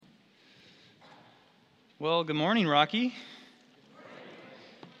Well, good morning, Rocky.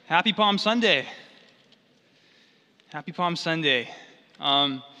 Happy Palm Sunday. Happy Palm Sunday.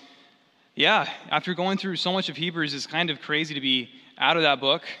 After going through so much of Hebrews, it's kind of crazy to be out of that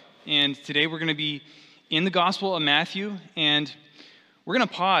book. And today we're going to be in the Gospel of Matthew, and we're going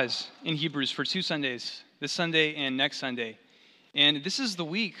to pause in Hebrews for 2 Sundays, this Sunday and next Sunday. And this is the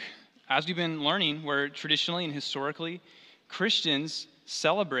week, as we've been learning, where traditionally and historically, Christians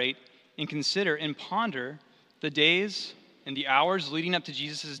celebrate and consider and ponder the days and the hours leading up to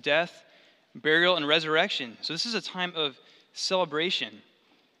Jesus' death, burial, and resurrection. So this is a time of celebration.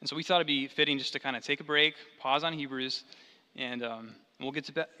 And so we thought it'd be fitting just to kind of take a break, pause on Hebrews, and we'll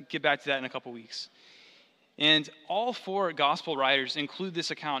get back to that in a couple weeks. And all 4 gospel writers include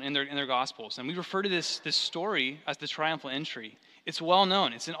this account in their gospels. And we refer to this story as the triumphal entry. It's well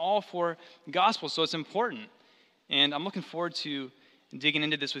known. It's in all 4 gospels, so it's important. And I'm looking forward to digging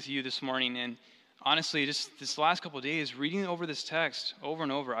into this with you this morning. And honestly, just this last couple of days, reading over this text over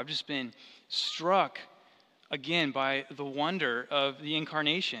and over, I've just been struck again by the wonder of the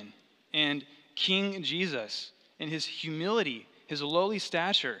incarnation and King Jesus and his humility, his lowly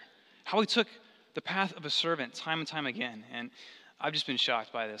stature, how he took the path of a servant time and time again. And I've just been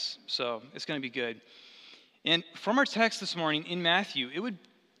shocked by this. So it's going to be good. And from our text this morning in Matthew,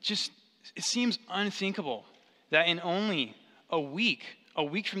 it seems unthinkable that in only a week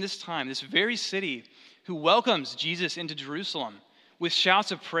from this time, this very city who welcomes Jesus into Jerusalem with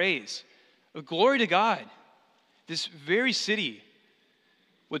shouts of praise, of glory to God, this very city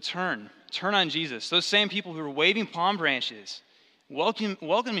would turn on Jesus. Those same people who were waving palm branches,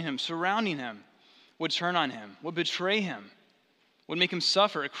 welcoming him, surrounding him, would turn on him, would betray him, would make him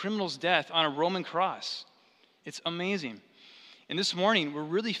suffer a criminal's death on a Roman cross. It's amazing. And this morning, we're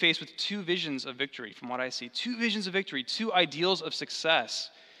really faced with 2 visions of victory, from what I see. 2 visions of victory, 2 ideals of success,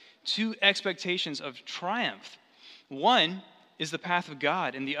 2 expectations of triumph. One is the path of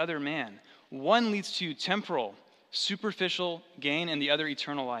God, and the other man. One leads to temporal, superficial gain, and the other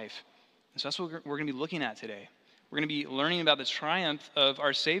eternal life. And so that's what we're going to be looking at today. We're going to be learning about the triumph of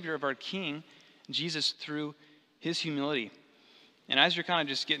our Savior, of our King, Jesus, through his humility. And as you're kind of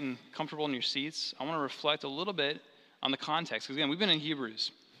just getting comfortable in your seats, I want to reflect a little bit on the context. Because again, we've been in Hebrews.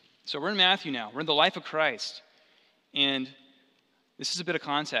 So we're in Matthew now. We're in the life of Christ. And this is a bit of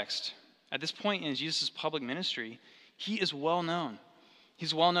context. At this point in Jesus' public ministry, he is well known.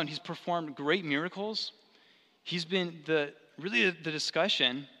 He's well known. He's performed great miracles. He's been the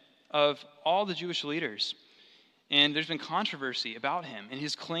discussion of all the Jewish leaders. And there's been controversy about him and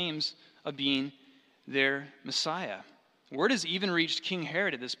his claims of being their Messiah. Word has even reached King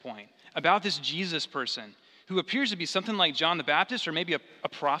Herod at this point about this Jesus person who appears to be something like John the Baptist or maybe a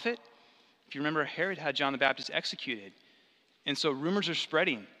prophet. If you remember, Herod had John the Baptist executed. And so rumors are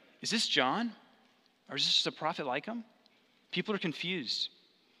spreading. Is this John? Or is this just a prophet like him? People are confused.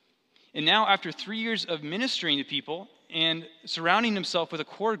 And now, after 3 years of ministering to people and surrounding himself with a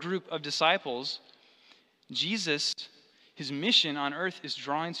core group of disciples, Jesus, his mission on earth is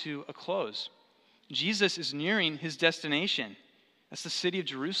drawing to a close. Jesus is nearing his destination. That's the city of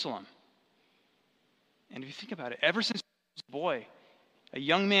Jerusalem. And if you think about it, ever since he was a boy, a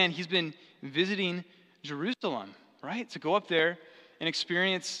young man, he's been visiting Jerusalem, right? To go up there and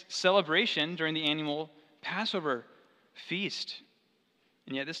experience celebration during the annual Passover feast.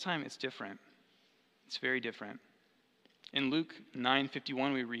 And yet this time it's different. It's very different. In Luke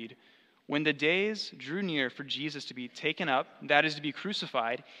 9:51 we read, "When the days drew near for Jesus to be taken up, that is to be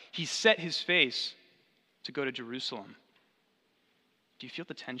crucified, he set his face to go to Jerusalem." Do you feel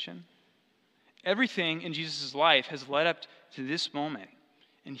the tension? Everything in Jesus' life has led up to this moment,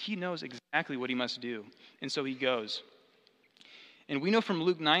 and he knows exactly what he must do, and so he goes. And we know from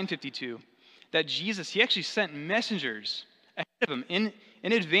Luke 9:52 that Jesus, he actually sent messengers ahead of him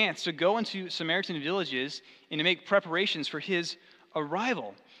in advance to go into Samaritan villages and to make preparations for his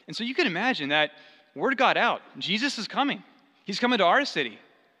arrival. And so you can imagine that word got out. Jesus is coming. He's coming to our city.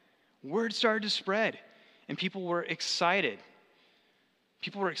 Word started to spread, and people were excited.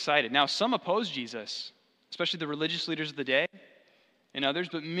 Now, some opposed Jesus, especially the religious leaders of the day and others,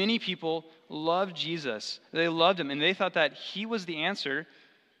 but many people loved Jesus. They loved him, and they thought that he was the answer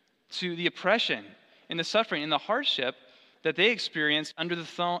to the oppression and the suffering and the hardship that they experienced under the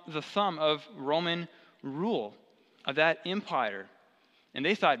thumb of Roman rule, of that empire. And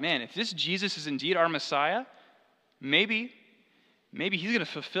they thought, man, if this Jesus is indeed our Messiah, maybe he's going to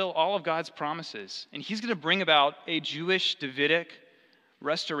fulfill all of God's promises, and he's going to bring about a Jewish Davidic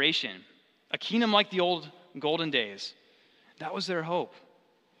restoration, a kingdom like the old golden days. That was their hope.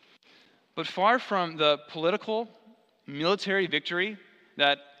 But far from the political, military victory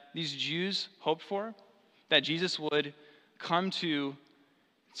that these Jews hoped for, that Jesus would come to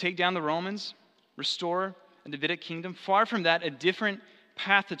take down the Romans, restore a Davidic kingdom. Far from that, a different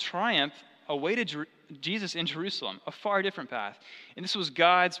path to triumph awaited Jesus in Jerusalem, a far different path. And this was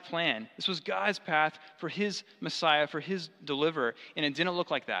God's plan. This was God's path for his Messiah, for his deliverer, and it didn't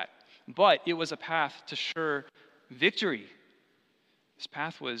look like that. But it was a path to sure victory. This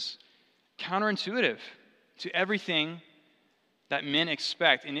path was counterintuitive to everything that men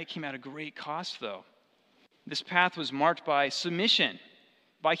expect, and it came at a great cost, though. This path was marked by submission,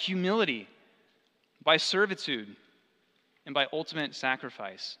 by humility, by servitude, and by ultimate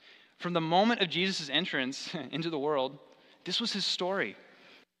sacrifice. From the moment of Jesus' entrance into the world, this was his story.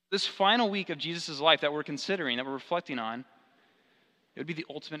 This final week of Jesus' life that we're considering, that we're reflecting on, it would be the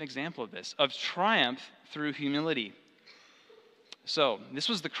ultimate example of this, of triumph through humility. So, this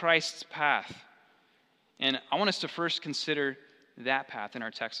was the Christ's path. And I want us to first consider that path in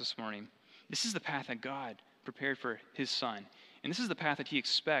our text this morning. This is the path that God prepared for his Son. And this is the path that he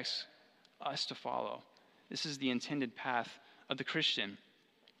expects us to follow. This is the intended path of the Christian.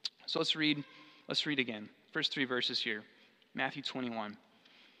 So let's read again. First 3 verses here. Matthew 21.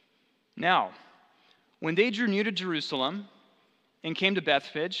 Now, when they drew near to Jerusalem and came to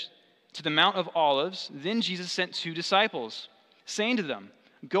Bethphage, to the Mount of Olives, then Jesus sent 2 disciples, saying to them,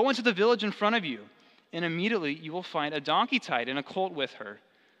 "Go into the village in front of you, and immediately you will find a donkey tied and a colt with her.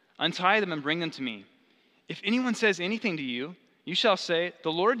 Untie them and bring them to me. If anyone says anything to you, you shall say,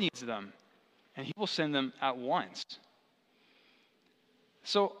 'The Lord needs them,' and he will send them at once."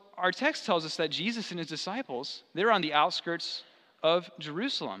 So our text tells us that Jesus and his disciples, they're on the outskirts of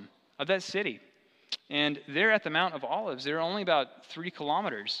Jerusalem, of that city. And they're at the Mount of Olives. They're only about 3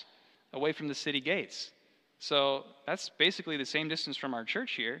 kilometers away from the city gates. So that's basically the same distance from our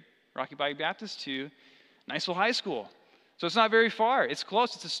church here, Rocky Bayou Baptist, to Niceville High School. So it's not very far. It's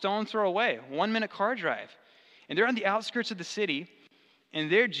close. It's a stone throw away, 1-minute car drive. And they're on the outskirts of the city.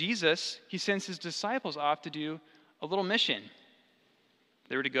 And there Jesus, he sends his disciples off to do a little mission.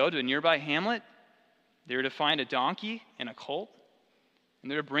 They were to go to a nearby hamlet. They were to find a donkey and a colt. And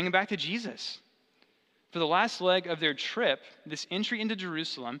they were to bring them back to Jesus. For the last leg of their trip, this entry into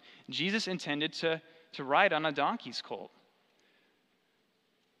Jerusalem, Jesus intended to ride on a donkey's colt.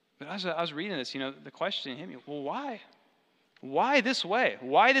 But as I was reading this, the question hit me, well, why? Why this way?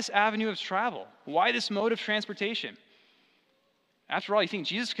 Why this avenue of travel? Why this mode of transportation? After all, you think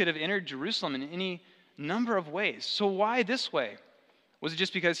Jesus could have entered Jerusalem in any number of ways. So why this way? Was it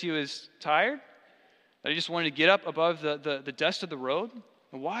just because he was tired? That he just wanted to get up above the dust of the road?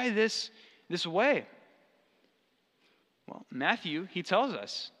 Why this way? Well, Matthew, he tells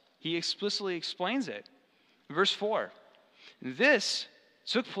us. He explicitly explains it. Verse 4. This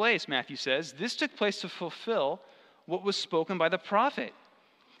took place, Matthew says, this took place to fulfill what was spoken by the prophet,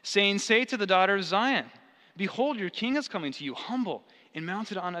 saying, "Say to the daughter of Zion, behold, your king is coming to you, humble and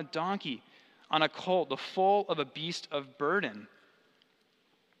mounted on a donkey, on a colt, the foal of a beast of burden."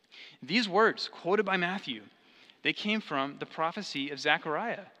 These words, quoted by Matthew, they came from the prophecy of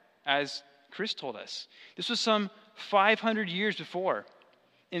Zechariah, as Chris told us. This was some 500 years before.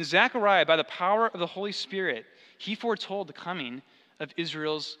 In Zechariah, by the power of the Holy Spirit, he foretold the coming of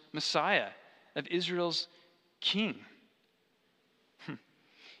Israel's Messiah, of Israel's king.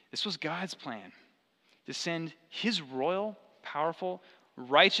 This was God's plan, to send his royal, powerful,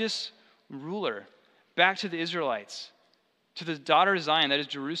 righteous ruler back to the Israelites, to the daughter of Zion, that is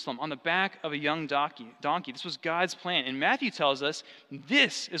Jerusalem, on the back of a young donkey. This was God's plan. And Matthew tells us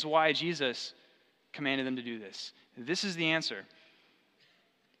this is why Jesus commanded them to do this. This is the answer.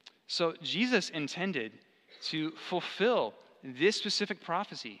 So Jesus intended to fulfill this specific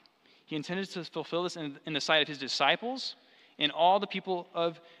prophecy. He intended to fulfill this in the sight of his disciples and all the people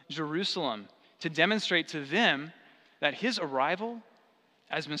of Jerusalem, to demonstrate to them that his arrival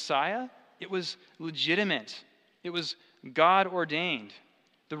as Messiah, it was legitimate. It was God ordained.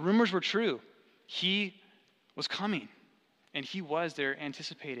 The rumors were true. He was coming, and he was their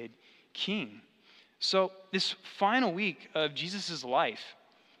anticipated king. So this final week of Jesus' life,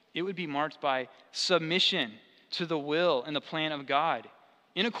 it would be marked by submission to the will and the plan of God,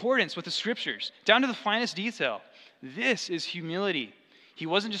 in accordance with the scriptures, down to the finest detail. This is humility. He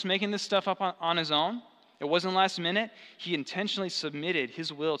wasn't just making this stuff up on his own. It wasn't last minute. He intentionally submitted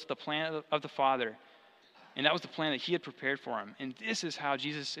his will to the plan of the Father. And that was the plan that he had prepared for him. And this is how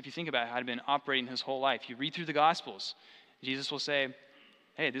Jesus, if you think about it, had been operating his whole life. You read through the Gospels, Jesus will say,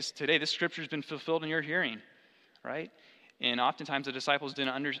 "Hey, today this scripture has been fulfilled in your hearing," right? And oftentimes the disciples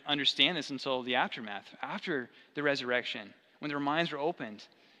didn't understand this until the aftermath, after the resurrection, when their minds were opened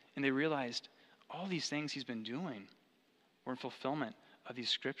and they realized all these things he's been doing were in fulfillment of these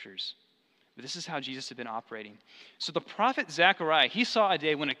scriptures. But this is how Jesus had been operating. So the prophet Zechariah, he saw a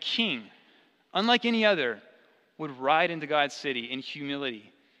day when a king, unlike any other, would ride into God's city in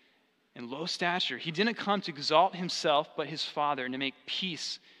humility and low stature. He didn't come to exalt himself, but his Father, and to make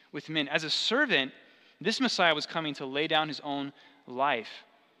peace with men. As a servant, this Messiah was coming to lay down his own life.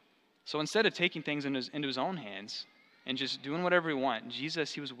 So instead of taking things into his own hands and just doing whatever he wanted,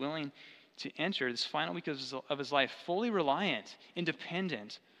 Jesus, he was willing to enter this final week of his life fully reliant,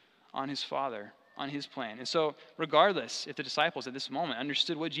 independent on his Father, on his plan. And so regardless if the disciples at this moment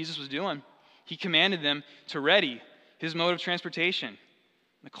understood what Jesus was doing, he commanded them to ready his mode of transportation,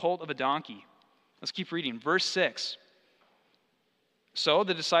 the colt of a donkey. Let's keep reading. Verse 6. So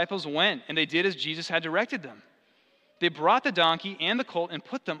the disciples went, and they did as Jesus had directed them. They brought the donkey and the colt and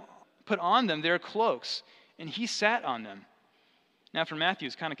put on them their cloaks, and he sat on them. Now for Matthew,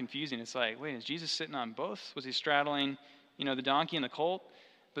 it's kind of confusing. It's like, wait, is Jesus sitting on both? Was he straddling, the donkey and the colt?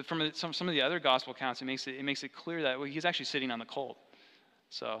 But from some of the other gospel accounts, it makes it clear that he's actually sitting on the colt.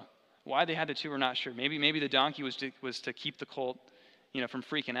 So why they had the two, we're not sure. Maybe the donkey was to keep the colt, from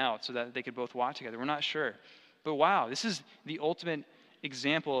freaking out, so that they could both walk together. We're not sure. But wow, this is the ultimate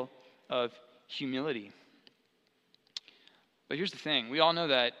example of humility. But here's the thing. We all know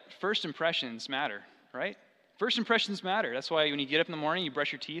that first impressions matter, right? First impressions matter. That's why when you get up in the morning, you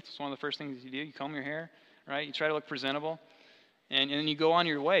brush your teeth. It's one of the first things you do. You comb your hair, right? You try to look presentable. And then you go on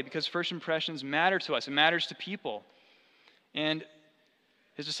your way, because first impressions matter to us. It matters to people. And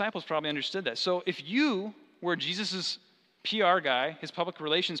his disciples probably understood that. So if you were Jesus' PR guy, his public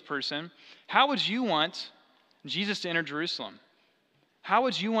relations person, how would you want Jesus to enter Jerusalem? How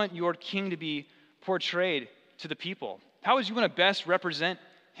would you want your king to be portrayed to the people? How would you want to best represent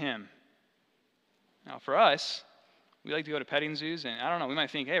him? Now, for us, we like to go to petting zoos, and I don't know, we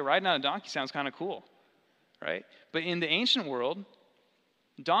might think, hey, riding on a donkey sounds kind of cool, right? But in the ancient world,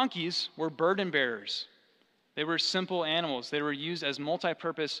 donkeys were burden bearers. They were simple animals. They were used as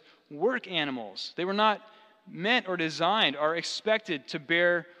multi-purpose work animals. They were not meant or designed or expected to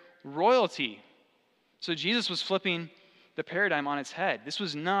bear royalty. So Jesus was flipping the paradigm on its head. This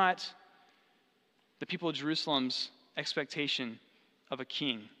was not the people of Jerusalem's expectation of a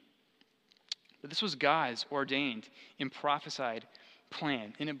king. But this was God's ordained and prophesied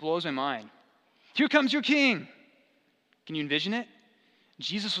plan. And it blows my mind. Here comes your king. Can you envision it?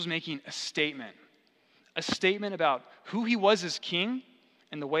 Jesus was making a statement about who he was as king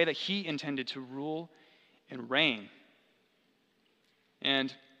and the way that he intended to rule and reign.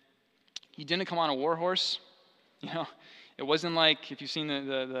 And he didn't come on a war horse. It wasn't like, if you've seen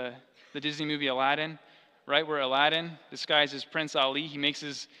the Disney movie Aladdin, right, where Aladdin, disguised as Prince Ali, he makes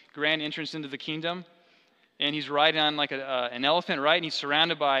his grand entrance into the kingdom, and he's riding on like an elephant, right, and he's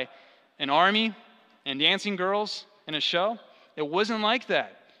surrounded by an army and dancing girls in a show. It wasn't like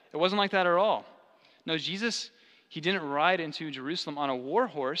that. It wasn't like that at all. No, Jesus, he didn't ride into Jerusalem on a war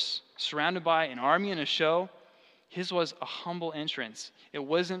horse, surrounded by an army and a show. His was a humble entrance. It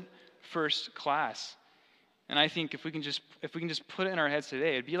wasn't first class. And I think if we can just put it in our heads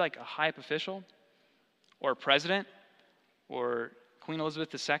today, it'd be like a high official or a president or Queen Elizabeth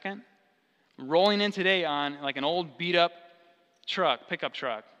II rolling in today on like an old beat up pickup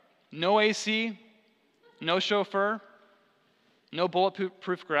truck. No AC, no chauffeur, no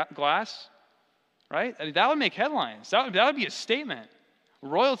bulletproof glass, right? I mean, that would make headlines. That would be a statement.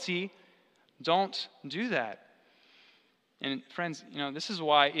 Royalty don't do that. And friends, this is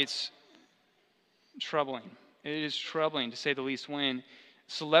why it's troubling. It is troubling, to say the least, when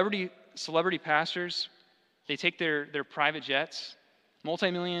celebrity pastors, they take their private jets,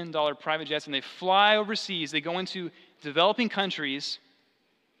 multi-million-dollar private jets, and they fly overseas. They go into developing countries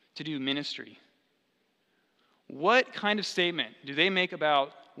to do ministry. What kind of statement do they make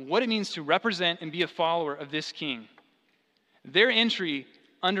about what it means to represent and be a follower of this king? Their entry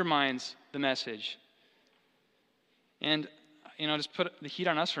undermines the message. And, just put the heat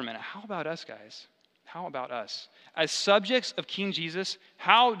on us for a minute. How about us, guys? How about us? As subjects of King Jesus,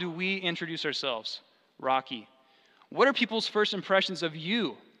 how do we introduce ourselves? Rocky. What are people's first impressions of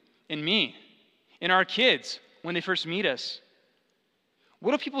you and me and our kids when they first meet us?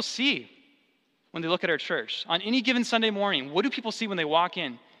 What do people see when they look at our church? On any given Sunday morning, what do people see when they walk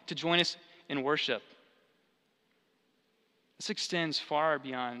in to join us in worship? This extends far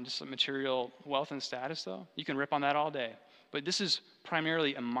beyond just material wealth and status, though. You can rip on that all day. But this is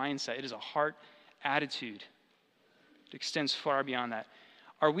primarily a mindset. It is a heart attitude. It extends far beyond that.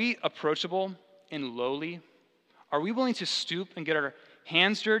 Are we approachable and lowly? Are we willing to stoop and get our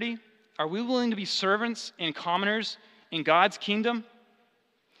hands dirty? Are we willing to be servants and commoners in God's kingdom?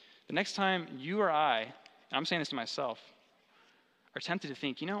 The next time you or I, and I'm saying this to myself, are tempted to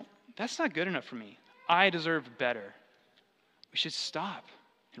think, That's not good enough for me. I deserve better. We should stop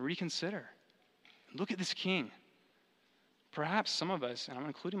and reconsider. Look at this king. Perhaps some of us, and I'm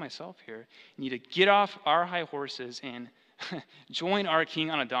including myself here, need to get off our high horses and join our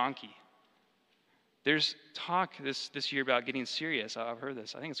king on a donkey. There's talk this year about getting serious. I've heard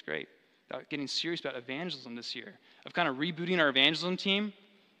this. I think it's great. About getting serious about evangelism this year, of kind of rebooting our evangelism team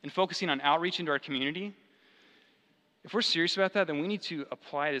and focusing on outreach into our community. If we're serious about that, then we need to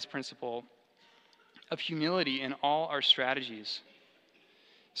apply this principle of humility in all our strategies.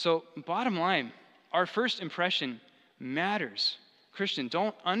 So, bottom line, our first impression matters. Christian,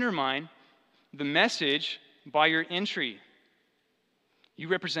 don't undermine the message by your entry. You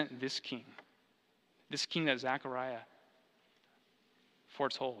represent this king that Zechariah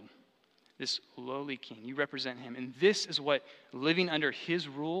foretold, this lowly king. You represent him. And this is what living under his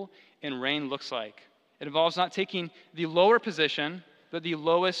rule and reign looks like. It involves not taking the lower position, but the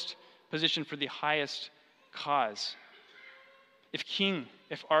lowest position for the highest cause.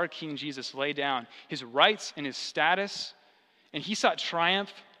 If our King Jesus laid down his rights and his status, and he sought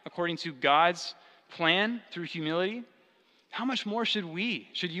triumph according to God's plan through humility, how much more should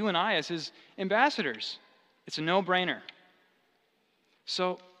you and I as his ambassadors? It's a no-brainer.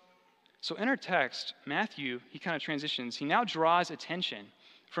 So in our text, Matthew, he kind of transitions. He now draws attention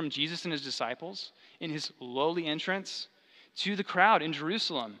from Jesus and his disciples in his lowly entrance to the crowd in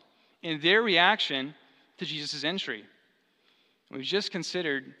Jerusalem in their reaction to Jesus' entry. We've just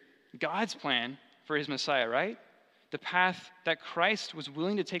considered God's plan for his Messiah, right? The path that Christ was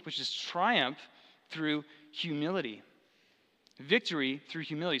willing to take, which is triumph through humility. Victory through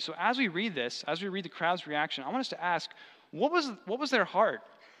humility. So as we read this, as we read the crowd's reaction, I want us to ask, what was their heart?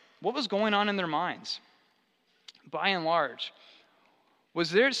 What was going on in their minds? By and large, was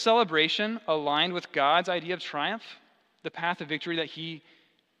their celebration aligned with God's idea of triumph, the path of victory that he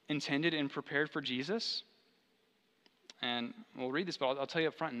intended and prepared for Jesus? And we'll read this, but I'll tell you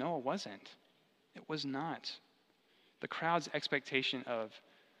up front, no, it wasn't. It was not. The crowd's expectation of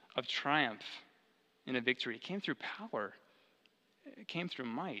triumph and a victory came through power. It came through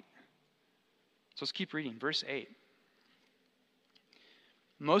might. So let's keep reading. Verse 8.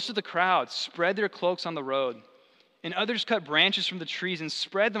 Most of the crowd spread their cloaks on the road, and others cut branches from the trees and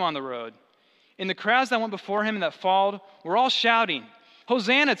spread them on the road. And the crowds that went before him and that followed were all shouting,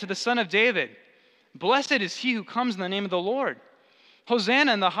 "Hosanna to the Son of David! Blessed is he who comes in the name of the Lord!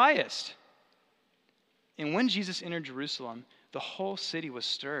 Hosanna in the highest!" And when Jesus entered Jerusalem, the whole city was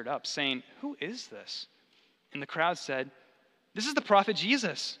stirred up, saying, "Who is this?" And the crowd said, "This is the prophet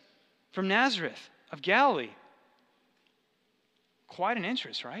Jesus from Nazareth of Galilee." Quite an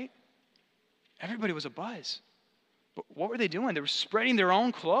interest, right? Everybody was abuzz. But what were they doing? They were spreading their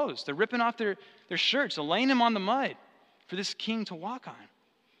own clothes. They're ripping off their shirts and laying them on the mud for this king to walk on.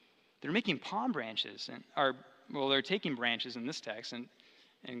 They're making palm branches, they're taking branches in this text,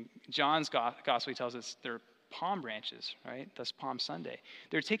 and John's gospel tells us they're palm branches, right? That's Palm Sunday.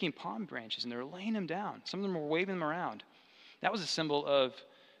 They're taking palm branches and they're laying them down. Some of them were waving them around. That was a symbol of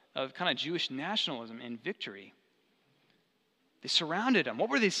kind of Jewish nationalism and victory. They surrounded him. What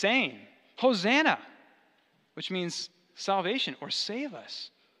were they saying? Hosanna, which means salvation or save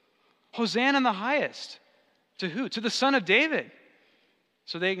us. Hosanna in the highest. To who? To the Son of David.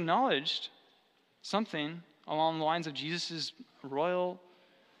 So they acknowledged something along the lines of Jesus' royal,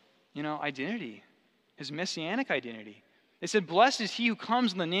 identity, his messianic identity. They said, "Blessed is he who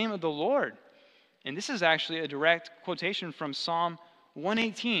comes in the name of the Lord." And this is actually a direct quotation from Psalm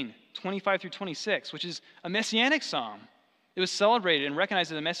 118, 25 through 26, which is a messianic psalm. It was celebrated and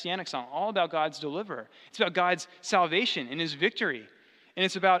recognized as a messianic psalm, all about God's deliverer. It's about God's salvation and his victory. And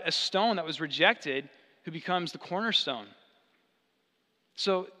it's about a stone that was rejected who becomes the cornerstone.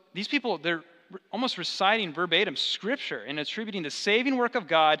 So these people, they're almost reciting verbatim scripture and attributing the saving work of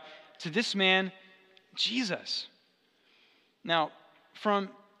God to this man, Jesus. Now, from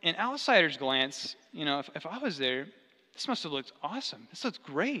an outsider's glance, if I was there, this must have looked awesome. This looks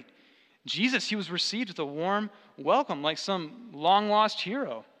great. Jesus, he was received with a warm welcome like some long-lost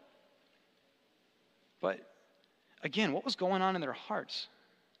hero. But again, what was going on in their hearts?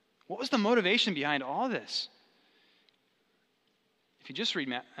 What was the motivation behind all this? If you just read,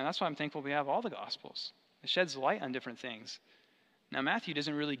 and that's why I'm thankful we have all the Gospels. It sheds light on different things. Now, Matthew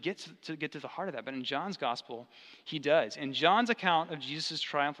doesn't really get to the heart of that, but in John's Gospel, he does. In John's account of Jesus'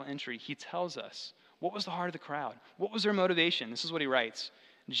 triumphal entry, he tells us what was the heart of the crowd? What was their motivation? This is what he writes.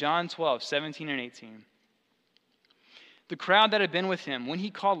 John 12, 17 and 18. The crowd that had been with him when he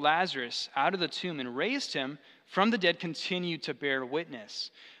called Lazarus out of the tomb and raised him from the dead continued to bear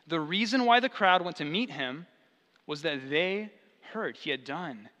witness. The reason why the crowd went to meet him was that they heard he had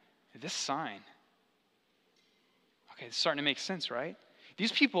done this sign. Okay, it's starting to make sense, right?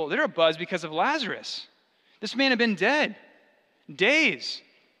 These people, they're abuzz because of Lazarus. This man had been dead days,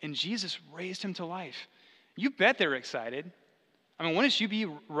 and Jesus raised him to life. You bet they're excited. I mean, wouldn't you be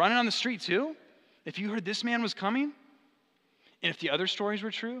running on the street too if you heard this man was coming? And if the other stories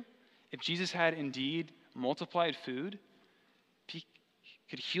were true, if Jesus had indeed multiplied food, if he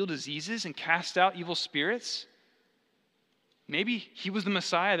could heal diseases and cast out evil spirits, maybe he was the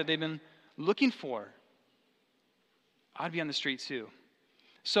Messiah that they've been looking for. I'd be on the street too.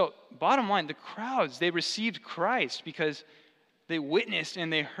 So, bottom line, the crowds, they received Christ because they witnessed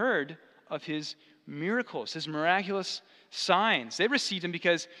and they heard of his miracles, his miraculous signs. They received him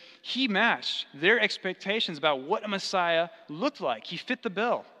because he matched their expectations about what a Messiah looked like. He fit the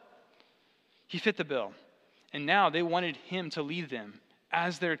bill. He fit the bill. And now they wanted him to lead them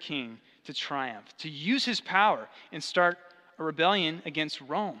as their king to triumph, to use his power and start a rebellion against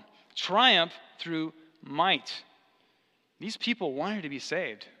Rome. Triumph through might. These people wanted to be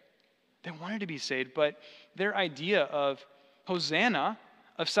saved. They wanted to be saved, but their idea of Hosanna,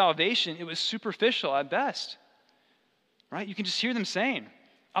 of salvation, it was superficial at best. Right? You can just hear them saying,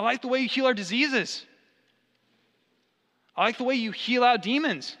 I like the way you heal our diseases. I like the way you heal out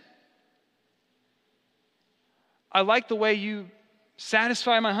demons. I like the way you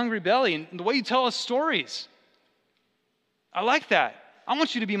satisfy my hungry belly and the way you tell us stories. I like that. I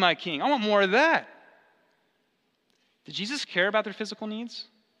want you to be my king. I want more of that. Did Jesus care about their physical needs?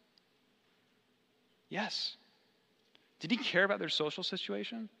 Yes. Did he care about their social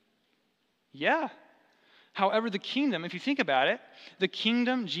situation? Yeah. However, the kingdom, if you think about it, the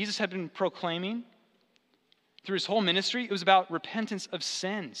kingdom Jesus had been proclaiming through his whole ministry, it was about repentance of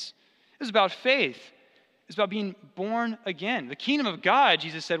sins. It was about faith. It was about being born again. The kingdom of God,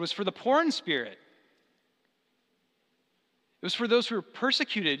 Jesus said, was for the poor in spirit. It was for those who were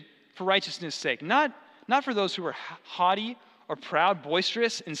persecuted for righteousness' sake, not for those who were haughty or proud,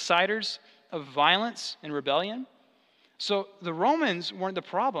 boisterous, inciters of violence and rebellion. So the Romans weren't the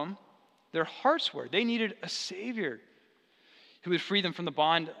problem. Their hearts were. They needed a Savior who would free them from the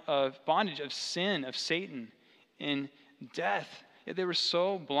bondage of sin, of Satan, and death. Yet they were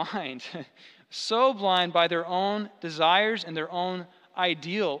so blind, so blind by their own desires and their own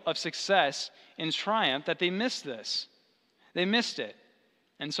ideal of success and triumph that they missed this. They missed it.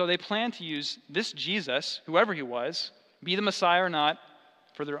 And so they planned to use this Jesus, whoever he was, be the Messiah or not,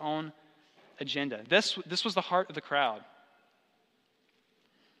 for their own agenda. This was the heart of the crowd.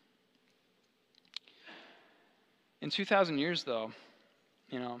 In 2,000 years, though,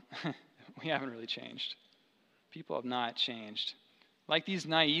 we haven't really changed. People have not changed. Like these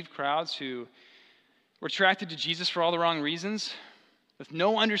naive crowds who were attracted to Jesus for all the wrong reasons, with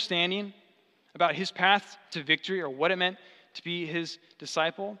no understanding about his path to victory or what it meant to be his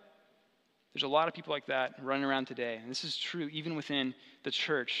disciple. There's a lot of people like that running around today. And this is true even within the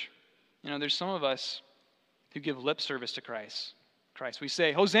church. There's some of us who give lip service to Christ. We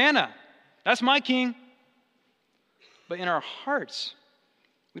say, Hosanna, that's my king. But in our hearts,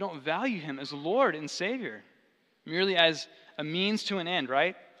 we don't value him as Lord and Savior, merely as a means to an end,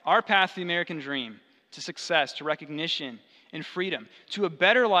 right? Our path to the American dream, to success, to recognition and freedom, to a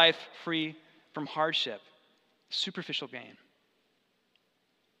better life free from hardship, superficial gain.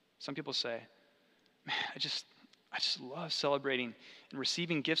 Some people say, man, I just love celebrating and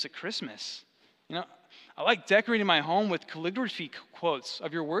receiving gifts at Christmas. I like decorating my home with calligraphy quotes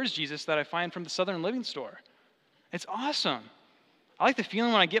of your words, Jesus, that I find from the Southern Living Store. It's awesome. I like the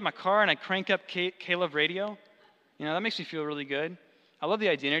feeling when I get in my car and I crank up K-Love Radio. That makes me feel really good. I love the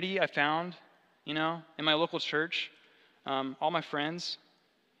identity I found, in my local church. All my friends.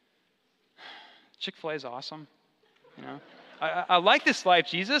 Chick-fil-A is awesome. I like this life,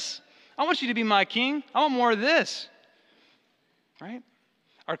 Jesus. I want you to be my king. I want more of this. Right?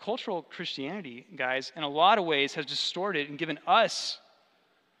 Our cultural Christianity, guys, in a lot of ways has distorted and given us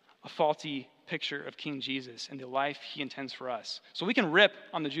a faulty picture of King Jesus and the life he intends for us. So we can rip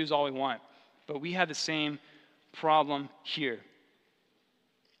on the Jews all we want, but we have the same problem here.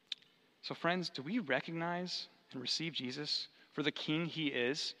 So friends, do we recognize and receive Jesus for the king he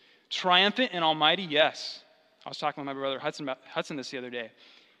is? Triumphant and almighty? Yes. I was talking with my brother Hudson this the other day.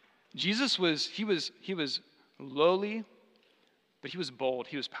 Jesus was lowly, but he was bold.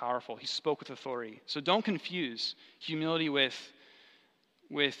 He was powerful. He spoke with authority. So don't confuse humility with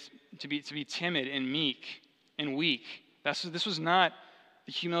to be timid and meek and weak. This was not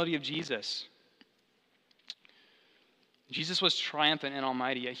the humility of Jesus. Jesus was triumphant and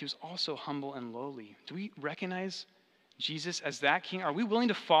almighty, yet he was also humble and lowly. Do we recognize Jesus as that king? Are we willing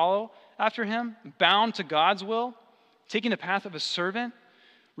to follow after him, bound to God's will, taking the path of a servant?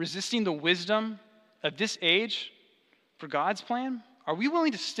 resisting the wisdom of this age for God's plan? Are we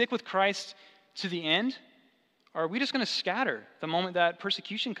willing to stick with Christ to the end? Or are we just going to scatter the moment that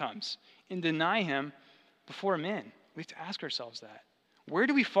persecution comes and deny him before men? We have to ask ourselves that. Where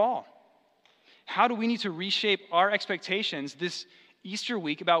do we fall? How do we need to reshape our expectations this Easter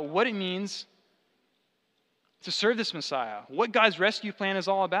week about what it means to serve this Messiah, what God's rescue plan is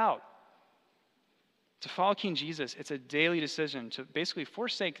all about? To follow King Jesus, it's a daily decision to basically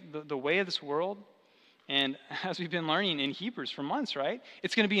forsake the way of this world. And as we've been learning in Hebrews for months, right?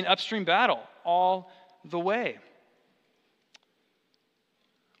 It's going to be an upstream battle all the way.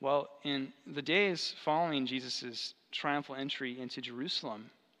 Well, in the days following Jesus' triumphal entry into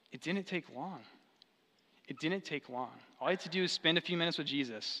Jerusalem, it didn't take long. It didn't take long. All you had to do is spend a few minutes with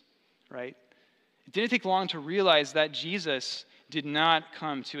Jesus, right? It didn't take long to realize that Jesus did not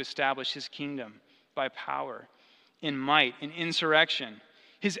come to establish his kingdom by power, in might, in insurrection.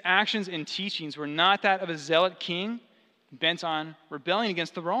 His actions and teachings were not that of a zealot king bent on rebelling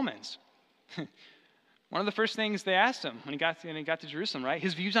against the Romans. One of the first things they asked him when he got to Jerusalem, right?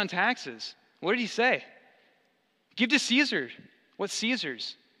 His views on taxes. What did he say? Give to Caesar what's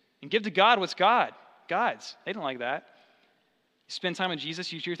Caesar's, and give to God what's God's. They didn't like that. You spend time with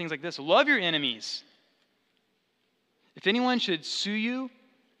Jesus, you hear things like this: love your enemies. If anyone should sue you,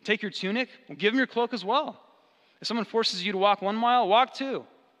 take your tunic, well, give him your cloak as well. If someone forces you to walk 1 mile, walk 2.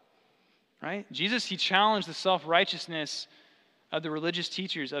 Right? Jesus, he challenged the self-righteousness of the religious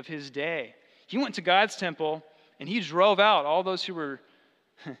teachers of his day. He went to God's temple and he drove out all those who were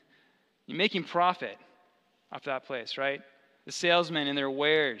making profit off that place, right? The salesmen and their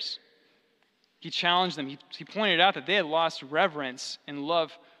wares. He challenged them. He pointed out that they had lost reverence and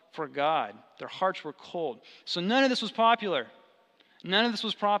love for God. Their hearts were cold. So none of this was popular. None of this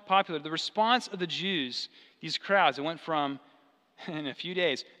was popular. The response of the Jews, these crowds, it went from, in a few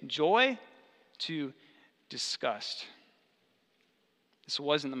days, joy to disgust. This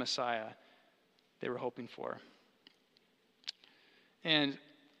wasn't the Messiah they were hoping for. And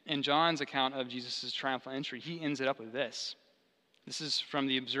in John's account of Jesus' triumphal entry, he ends it up with this. This is from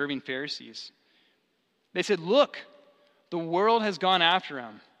the observing Pharisees. They said, look, the world has gone after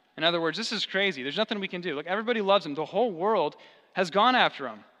him. In other words, this is crazy. There's nothing we can do. Look, everybody loves him. The whole world has gone after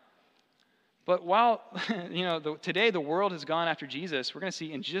him. But while, today the world has gone after Jesus, we're going to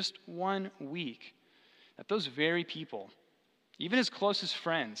see in just 1 week that those very people, even his closest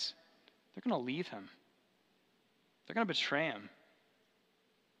friends, they're going to leave him. They're going to betray him.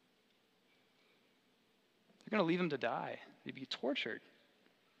 They're going to leave him to die. They'd be tortured,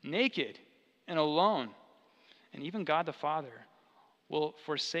 naked, and alone. And even God the Father will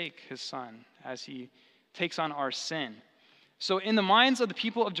forsake his Son as he takes on our sin. So in the minds of the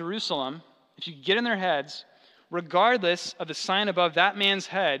people of Jerusalem, if you get in their heads, regardless of the sign above that man's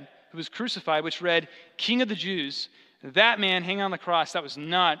head who was crucified, which read, King of the Jews, that man hanging on the cross, that was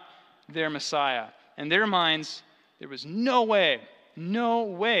not their Messiah. In their minds, there was no way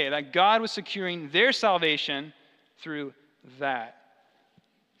that God was securing their salvation through that.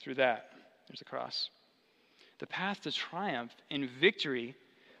 There's the cross. The path to triumph and victory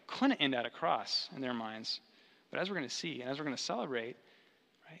couldn't end at a cross in their minds. But as we're going to see, and as we're going to celebrate,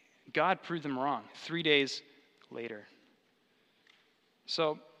 right, God proved them wrong 3 days later.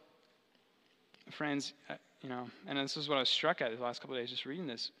 So, friends, and this is what I was struck at the last couple of days just reading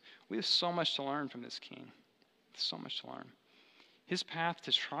this. We have so much to learn from this king. So much to learn. His path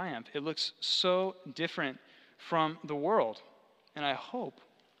to triumph, it looks so different from the world. And I hope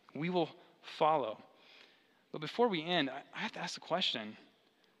we will follow. But before we end, I have to ask the question,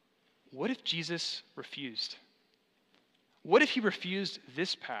 what if Jesus refused? What if he refused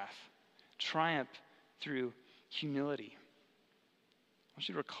this path, triumph through humility? I want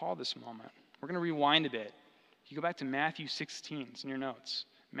you to recall this moment. We're going to rewind a bit. You go back to Matthew 16. It's in your notes.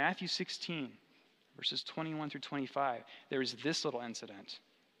 Matthew 16, verses 21 through 25. There is this little incident.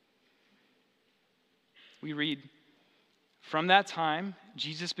 We read, from that time,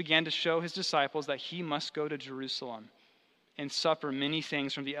 Jesus began to show his disciples that he must go to Jerusalem and suffer many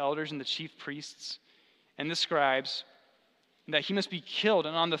things from the elders and the chief priests and the scribes, and that he must be killed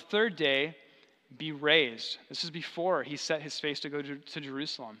and on the third day be raised. This is before he set his face to go to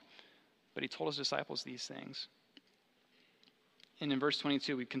Jerusalem. But he told his disciples these things. And in verse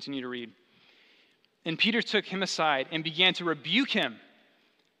 22, we continue to read. And Peter took him aside and began to rebuke him,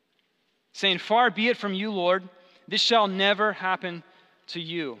 saying, far be it from you, Lord, this shall never happen to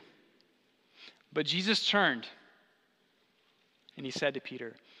you. But Jesus turned and he said to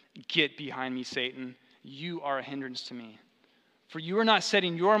Peter, get behind me, Satan. You are a hindrance to me. For you are not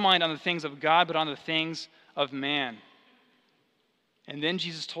setting your mind on the things of God, but on the things of man. And then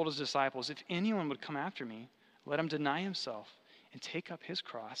Jesus told his disciples, if anyone would come after me, let him deny himself and take up his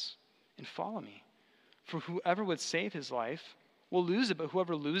cross and follow me. For whoever would save his life will lose it, but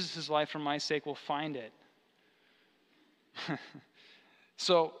whoever loses his life for my sake will find it.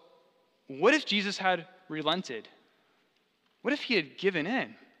 So, what if Jesus had relented? What if he had given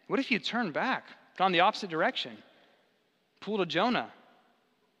in? What if he had turned back, gone the opposite direction, pulled a Jonah,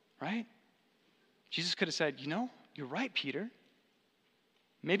 right? Jesus could have said, you're right, Peter.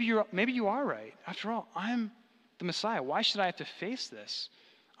 Maybe you are right. After all, I'm the Messiah. Why should I have to face this?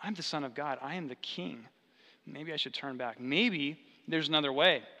 I'm the Son of God. I am the King. Maybe I should turn back. Maybe there's another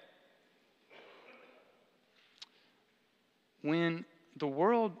way. When the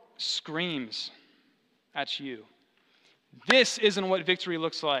world screams at you, this isn't what victory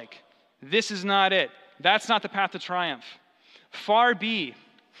looks like. This is not it. That's not the path to triumph. Far be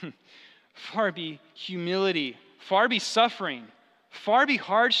humility, far be suffering, far be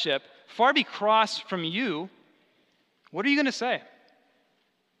hardship, far be cross from you. What are you going to say?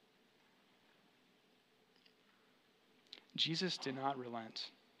 Jesus did not relent.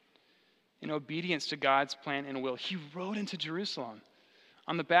 In obedience to God's plan and will, he rode into Jerusalem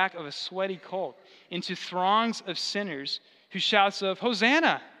on the back of a sweaty colt, into throngs of sinners whose shouts of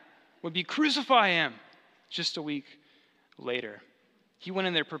Hosanna would be crucify him just a week later. He went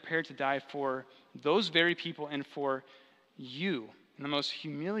in there prepared to die for those very people and for you in the most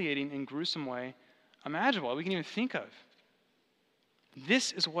humiliating and gruesome way imaginable we can even think of.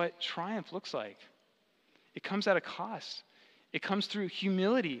 This is what triumph looks like. It comes at a cost. It comes through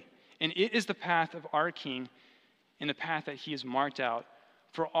humility, and it is the path of our King and the path that he has marked out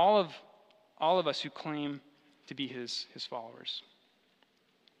for all of us who claim to be his followers.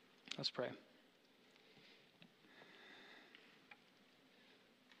 Let's pray.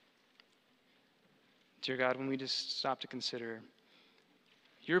 Dear God, when we just stop to consider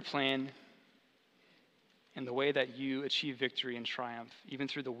your plan and the way that you achieve victory and triumph, even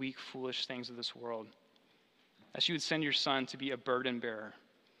through the weak, foolish things of this world, that you would send your Son to be a burden bearer,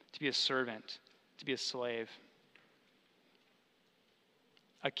 to be a servant, to be a slave,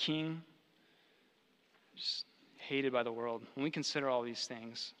 a king just hated by the world. When we consider all these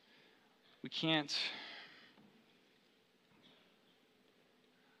things, we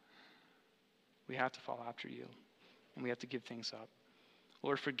have to follow after you, and we have to give things up.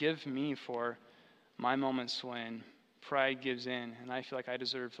 Lord, forgive me for my moments when pride gives in, and I feel like I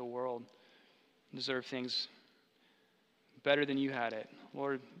deserve the world, deserve things better than you had it.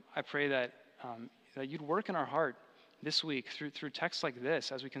 Lord, I pray that you'd work in our heart this week through texts like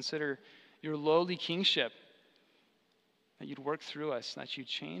this as we consider your lowly kingship, that you'd work through us, that you'd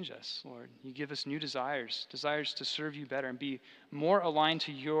change us, Lord. You give us new desires to serve you better and be more aligned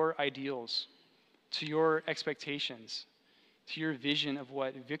to your ideals, to your expectations, to your vision of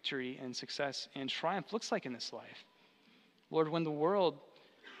what victory and success and triumph looks like in this life. Lord, when the world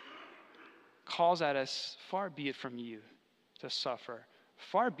calls at us, far be it from you to suffer.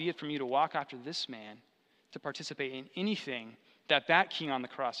 Far be it from you to walk after this man, to participate in anything that king on the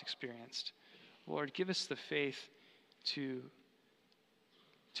cross experienced. Lord, give us the faith to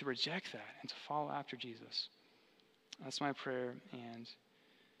reject that and to follow after Jesus. That's my prayer, and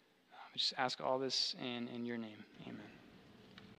I just ask all this in your name. Amen.